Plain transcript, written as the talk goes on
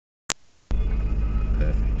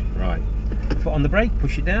Right, foot on the brake,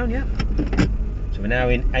 push it down, yeah. So we're now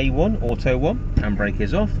in A1, auto 1, handbrake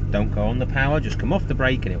is off, don't go on the power, just come off the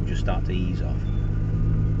brake and it will just start to ease off.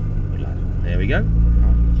 Good lad. There we go.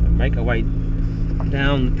 So make our way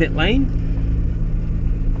down the pit lane.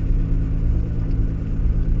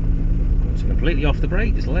 So completely off the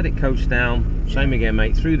brake, just let it coast down. Same again,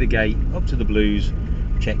 mate, through the gate, up to the blues,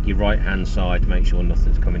 check your right hand side to make sure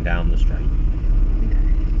nothing's coming down the straight.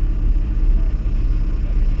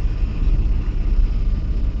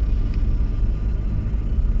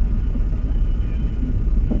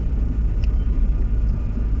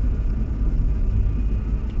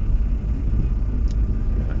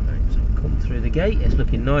 Through the gate, it's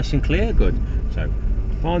looking nice and clear, good. So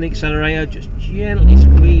find the accelerator, just gently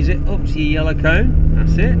squeeze it up to your yellow cone,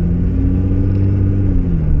 that's it.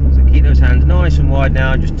 So keep those hands nice and wide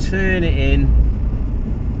now, just turn it in.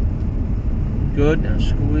 Good, now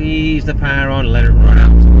squeeze the power on, let it run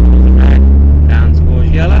out towards the red, down towards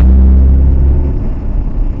yellow.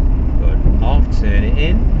 Good, off, turn it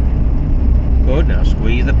in. Good, now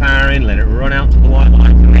squeeze the power in, let it run out to the white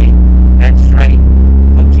line for me, head straight.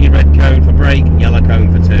 Your red cone for brake, yellow cone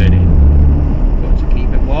for turning. Good, so keep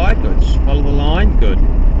it wide, good, just follow the line, good.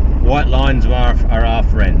 White lines are our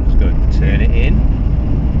friends, good. Turn it in,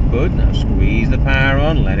 good, now squeeze the power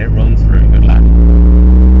on, let it run through, good lad.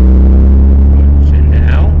 Good, send it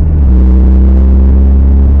out.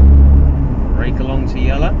 Brake along to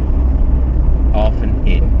yellow, off and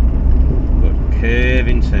in. Good, curve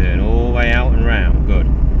in turn, all the way out and round, good.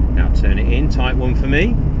 Now turn it in, tight one for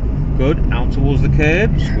me. Good, out towards the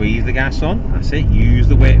curb, squeeze the gas on, that's it, use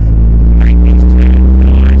the width, make things turn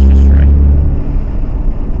nice and straight.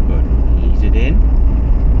 Good, ease it in.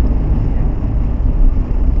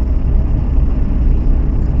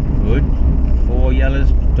 Good, 4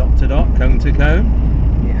 yellows, dot to dot, cone to cone.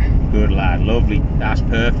 Yeah. Good lad, lovely, that's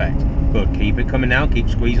perfect. Good, keep it coming now, keep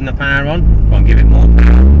squeezing the power on, go on, give it more power,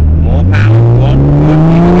 go on, good,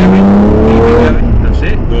 keep it going, that's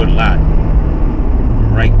it, good lad.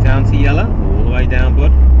 Brake down to yellow, all the way down,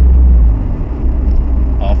 bud.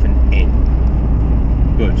 Off and in.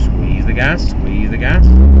 Good, squeeze the gas, squeeze the gas.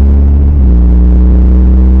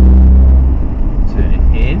 Turn it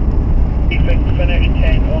in.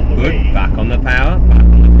 Good, back on the power, back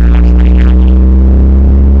on the power.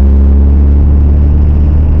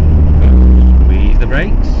 Good, squeeze the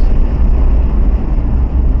brakes.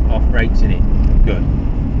 Off brakes in it. Good.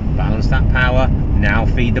 Balance that power, now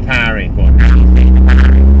feed the power in. Go on, now feed the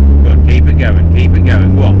power in. Good, keep it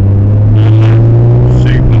going, go on.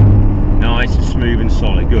 Super. Nice and smooth and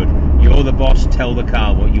solid, good. You're the boss, tell the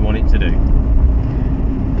car what you want it to do.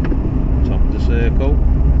 Top of the circle.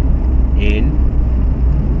 In.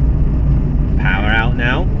 Power out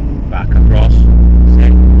now. Back across.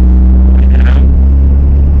 Sit. Down.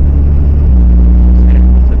 Sit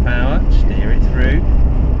off the power, steer it through.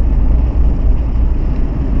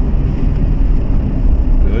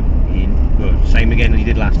 Same again as you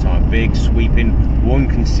did last time, big sweeping, one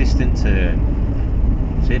consistent turn.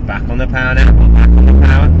 Sit back on the power now, back on the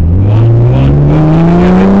power, go on,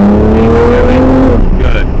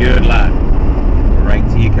 good, good lad. Brake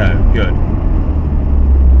to your cone, good.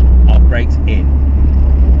 Off brakes in,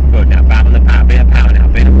 good, now back on the power, bit of power now,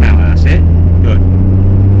 bit of power, that's it, good.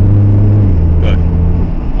 Good,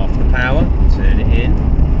 off the power, turn it in,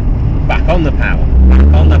 back on the power,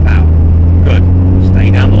 good, stay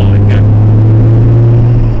down the line, good.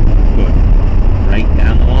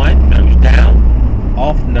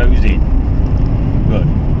 Off, nose in. Good.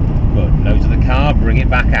 Good. Nose of the car, bring it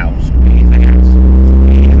back out. Squeeze the gas.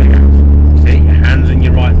 Squeeze the gas. See, your hands on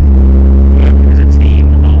your right. Work as a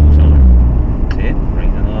team the whole time. That's it.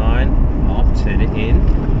 Bring the line. Off, turn it in.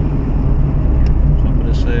 Top of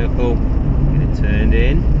the circle. Get it turned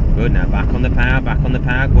in. Good. Now back on the power, back on the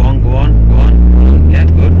power. Go on, go on, go on, go on. Yeah,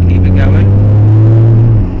 good. Keep it going.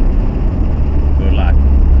 Good lad.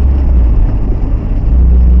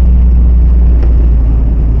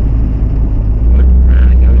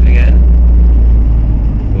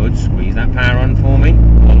 Squeeze that power on for me.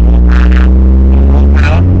 One more power now. One more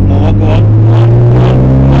power. More. Go on. Go on. Go on.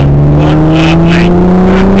 Go on. Go on. Lovely.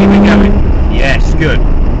 Good. Keep it going. Yes. Good.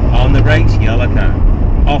 On the brakes. Yellow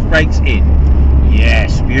cone. Off brakes in.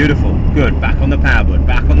 Yes. Beautiful. Good. Back on the power, bud.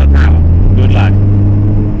 Back on the power. Good lad.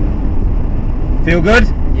 Feel good?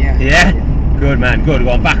 Yeah. Yeah? Good man. Good. Go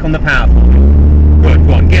on. Back on the power for me. Good.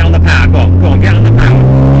 Go on. Get on the power. Go on. Go on. Get on the power.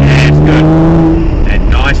 Yes. Good. Then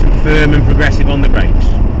nice and firm and progressive on the brakes.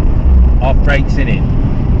 Off brakes and in.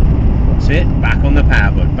 That's it. Back on the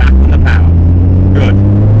power, bud. Back on the power. Good.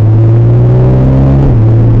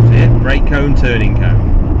 That's it. Brake cone, turning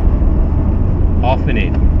cone. Off and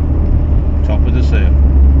in.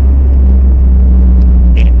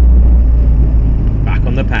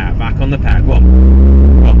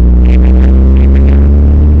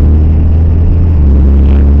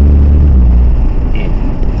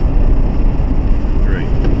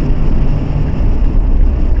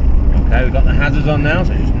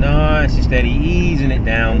 nice and steady, easing it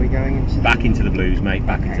down. Are we going into back into the blues, mate.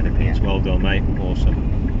 Back into the pits. Yeah. Well done, mate.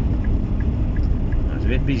 Awesome. It's a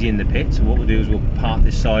bit busy in the pit, so what we'll do is we'll park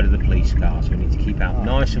this side of the police car. So we need to keep out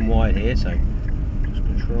nice and wide here. So just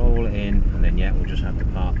control it in, and then yeah, we'll just have to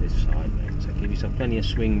park this side, mate. So give yourself plenty of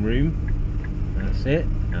swing room. That's it.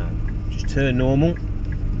 Now just turn normal.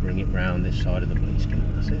 Bring it round this side of the police car.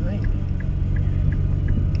 That's it, mate.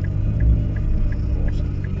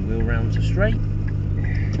 Awesome. Your wheel round to straight.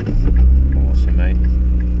 Awesome, mate.